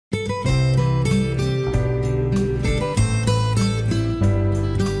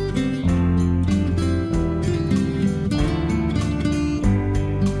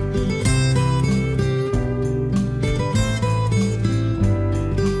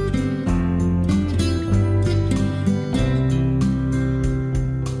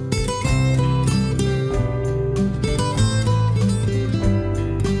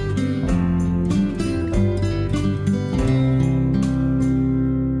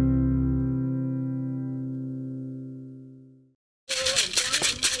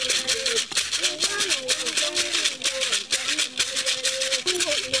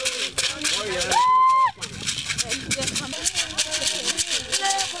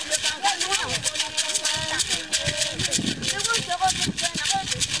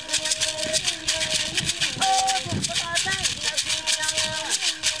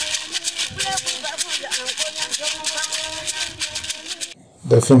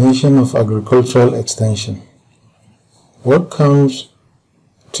Definition of agricultural extension. What comes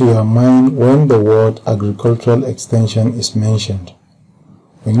to your mind when the word agricultural extension is mentioned?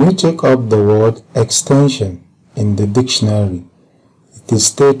 When you take up the word extension in the dictionary, it is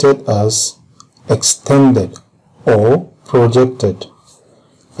stated as extended or projected.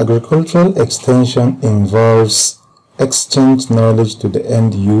 Agricultural extension involves exchange knowledge to the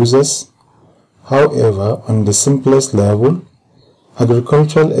end users. However, on the simplest level,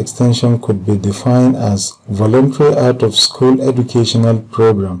 agricultural extension could be defined as voluntary out-of-school educational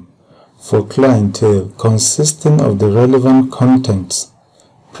program for clientele consisting of the relevant contents,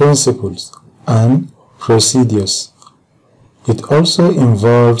 principles, and procedures. It also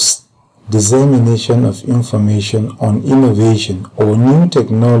involves dissemination of information on innovation or new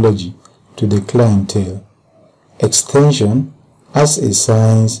technology to the clientele. Extension, as a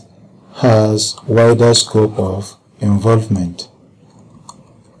science, has wider scope of involvement.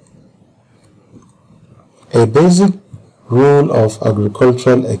 A basic role of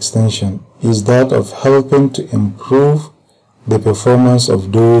agricultural extension is that of helping to improve the performance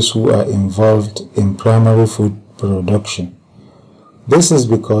of those who are involved in primary food production. This is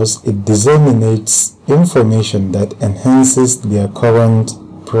because it disseminates information that enhances their current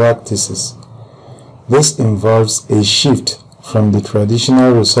practices. This involves a shift from the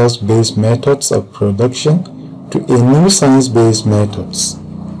traditional resource-based methods of production to a new science-based methods.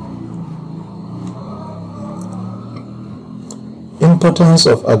 Importance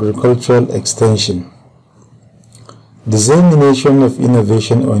of agricultural extension. Dissemination of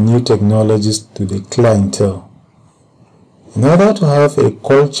innovation or new technologies to the clientele. In order to have a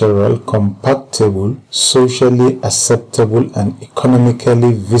cultural, compatible, socially acceptable, and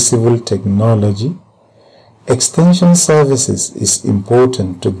economically visible technology, extension services is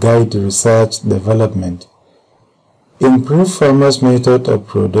important to guide research development, improve farmers' method of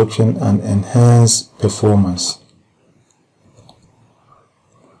production, and enhance performance.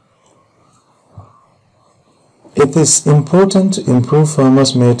 It is important to improve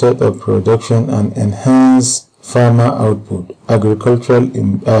farmers' method of production and enhance farmer output. Agricultural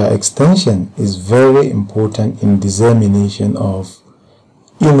extension is very important in dissemination of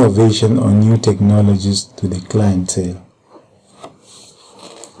innovation or new technologies to the clientele.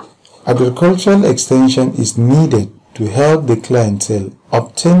 Agricultural extension is needed to help the clientele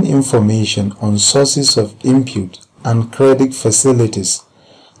obtain information on sources of input and credit facilities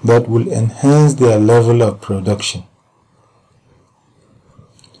that will enhance their level of production.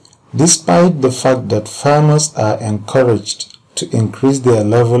 Despite the fact that farmers are encouraged to increase their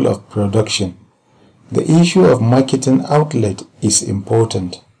level of production, the issue of marketing outlet is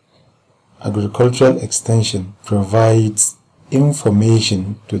important. Agricultural extension provides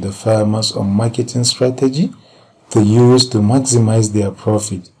information to the farmers on marketing strategy to use to maximize their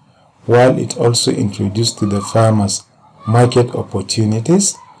profit, while it also introduces to the farmers market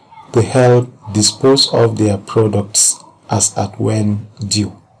opportunities to help dispose of their products as at when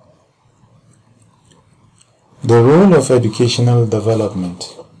due. The role of educational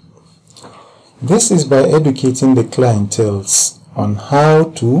development. This is by educating the clienteles on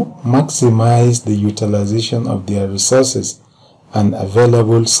how to maximize the utilization of their resources and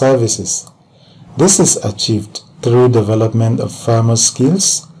available services. This is achieved through development of farmer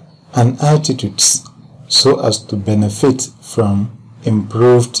skills and attitudes so as to benefit from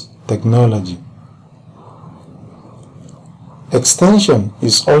improved technology. Extension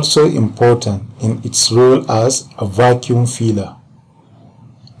is also important in its role as a vacuum filler.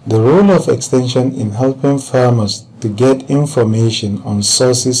 The role of extension in helping farmers to get information on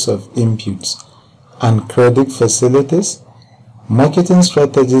sources of inputs and credit facilities, marketing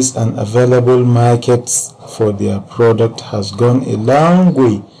strategies, and available markets for their product has gone a long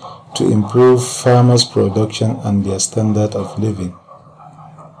way to improve farmers' production and their standard of living.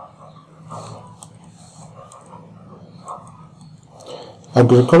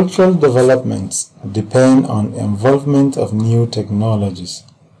 Agricultural developments depend on involvement of new technologies.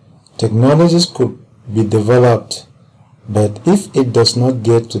 Technologies could be developed, but if it does not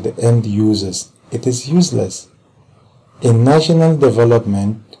get to the end users, it is useless. In national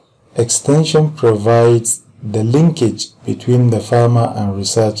development, extension provides the linkage between the farmer and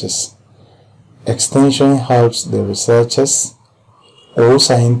researchers. Extension helps the researchers or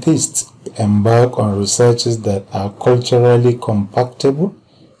scientists embark on researches that are culturally compatible,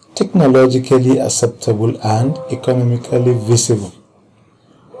 technologically acceptable, and economically visible.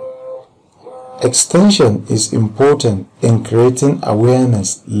 Extension is important in creating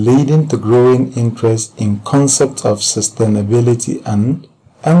awareness, leading to growing interest in concepts of sustainability and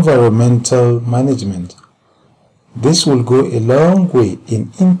environmental management. This will go a long way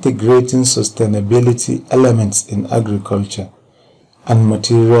in integrating sustainability elements in agriculture and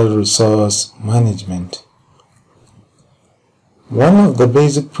material resource management. One of the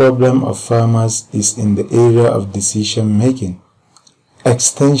basic problems of farmers is in the area of decision making.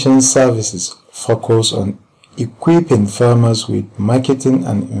 Extension services focus on equipping farmers with marketing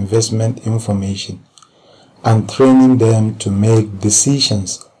and investment information and training them to make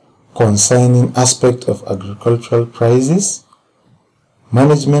decisions concerning aspects of agricultural prices,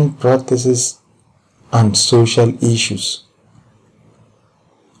 management practices, and social issues.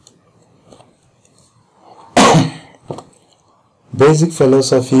 Basic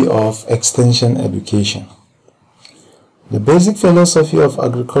philosophy of extension education. The basic philosophy of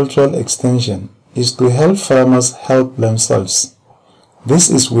agricultural extension is to help farmers help themselves. This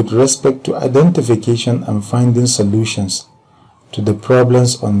is with respect to identification and finding solutions to the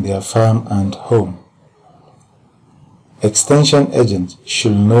problems on their farm and home. Extension agents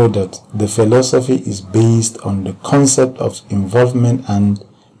should know that the philosophy is based on the concept of involvement and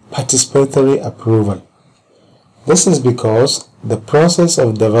participatory approval. This is because the process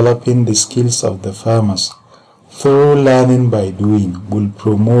of developing the skills of the farmers through learning by doing will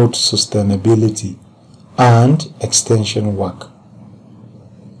promote sustainability and extension work.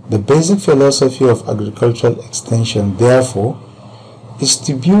 The basic philosophy of agricultural extension, therefore, is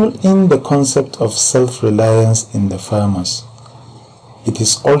to build in the concept of self-reliance in the farmers. It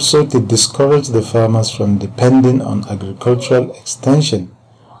is also to discourage the farmers from depending on agricultural extension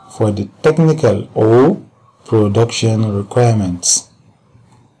for the technical or production requirements.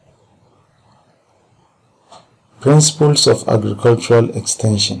 Principles of agricultural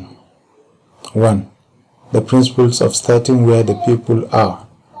extension. 1. The principles of starting where the people are.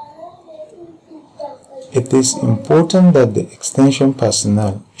 It is important that the extension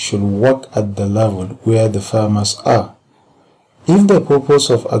personnel should work at the level where the farmers are. If the purpose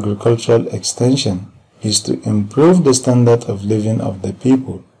of agricultural extension is to improve the standard of living of the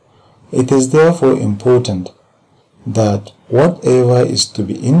people, it is therefore important that whatever is to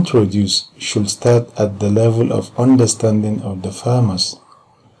be introduced should start at the level of understanding of the farmers.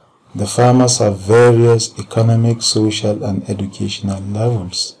 The farmers have various economic, social, and educational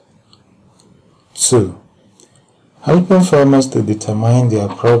levels. 2. Helping farmers to determine their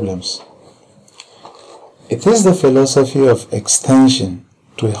problems. It is the philosophy of extension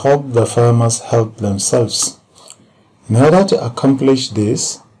to help the farmers help themselves. In order to accomplish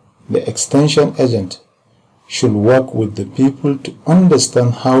this, the extension agent should work with the people to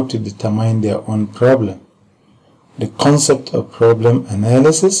understand how to determine their own problem. The concept of problem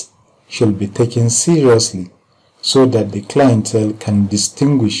analysis should be taken seriously so that the clientele can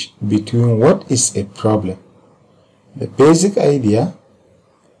distinguish between what is a problem. The basic idea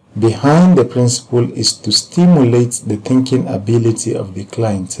behind the principle is to stimulate the thinking ability of the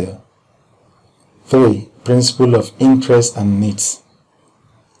clientele. 3. Principle of interest and needs.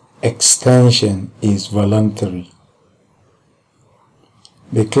 Extension is voluntary.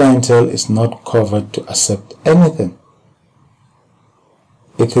 The clientele is not covered to accept anything.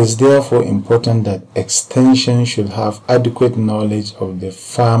 It is therefore important that extension should have adequate knowledge of the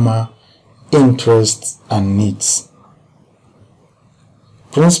farmer interests and needs.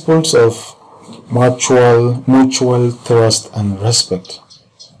 Principles of mutual trust and respect.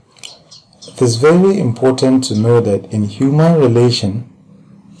 It is very important to know that in human relation,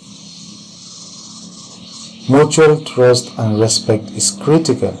 mutual trust and respect is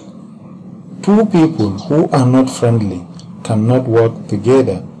critical. Two people who are not friendly cannot work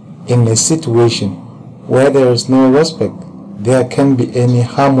together. In a situation where there is no respect, there can be any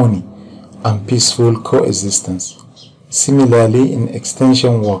harmony and peaceful coexistence. Similarly, in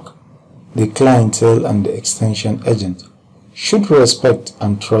extension work, the clientele and the extension agent should respect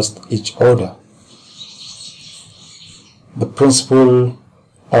and trust each other. The principle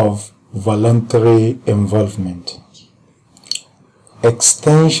of voluntary involvement.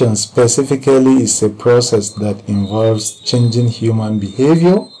 Extension specifically is a process that involves changing human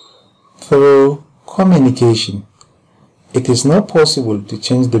behavior through communication. It is not possible to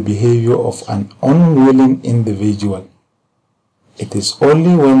change the behavior of an unwilling individual. It is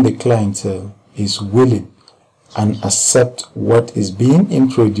only when the clientele is willing and accepts what is being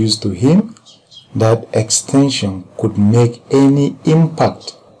introduced to him that extension could make any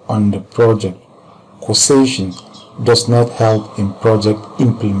impact on the project. Causation does not help in project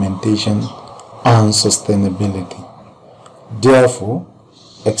implementation and sustainability. Therefore,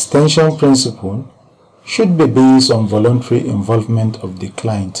 extension principle should be based on voluntary involvement of the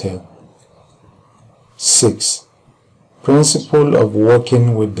clientele. 6. Principle of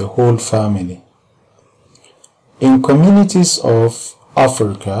working with the whole family. In communities of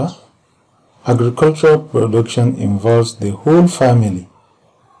Africa, agricultural production involves the whole family.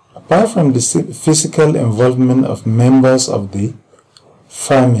 Apart from the physical involvement of members of the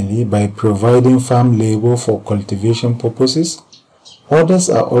family by providing farm labor for cultivation purposes, others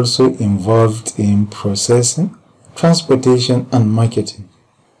are also involved in processing, transportation, and marketing.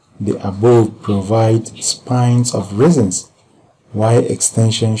 The above provide spines of reasons why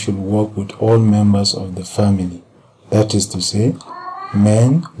extension should work with all members of the family, that is to say,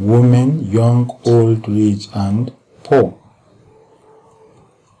 men, women, young, old, rich, and poor.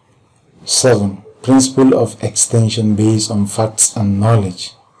 7. Principle of extension based on facts and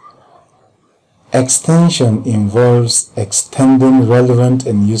knowledge. Extension involves extending relevant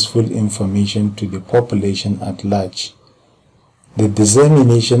and useful information to the population at large. The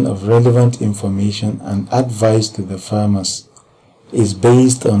dissemination of relevant information and advice to the farmers is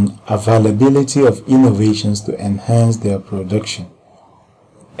based on availability of innovations to enhance their production.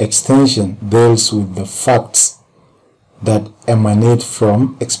 Extension deals with the facts that emanate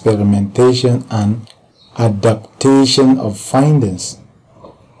from experimentation and adaptation of findings.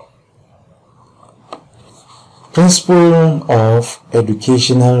 Principle of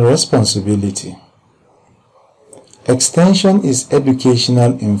educational responsibility. Extension is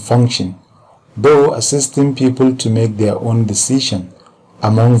educational in function, though assisting people to make their own decision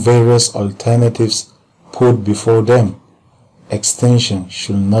among various alternatives put before them. Extension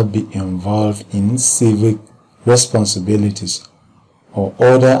should not be involved in civic responsibilities or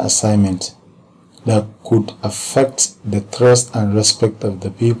other assignments that could affect the trust and respect of the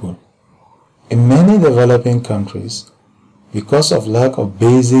people. In many developing countries, because of lack of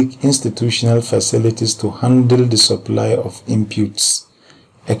basic institutional facilities to handle the supply of inputs,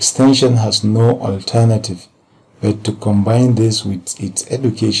 extension has no alternative but to combine this with its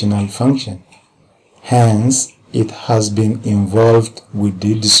educational function. Hence, it has been involved with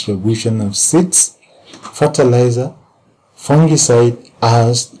the distribution of seeds, fertilizer, fungicide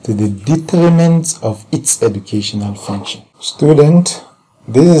as to the detriment of its educational function. Student,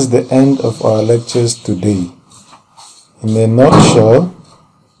 this is the end of our lectures today. In a nutshell,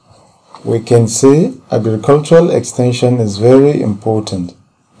 we can say agricultural extension is very important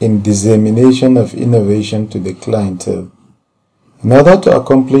in dissemination of innovation to the clientele. In order to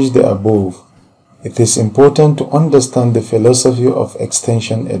accomplish the above, it is important to understand the philosophy of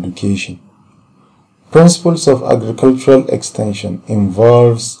extension education. Principles of agricultural extension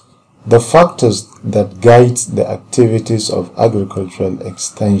involves the factors that guide the activities of agricultural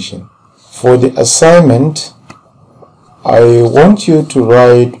extension. For the assignment, I want you to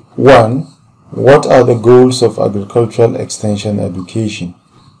write 1. What are the goals of agricultural extension education?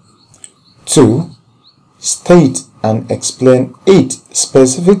 2. State and explain 8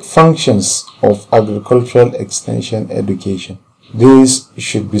 specific functions of agricultural extension education. This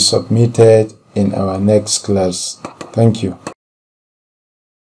should be submitted in our next class. Thank you.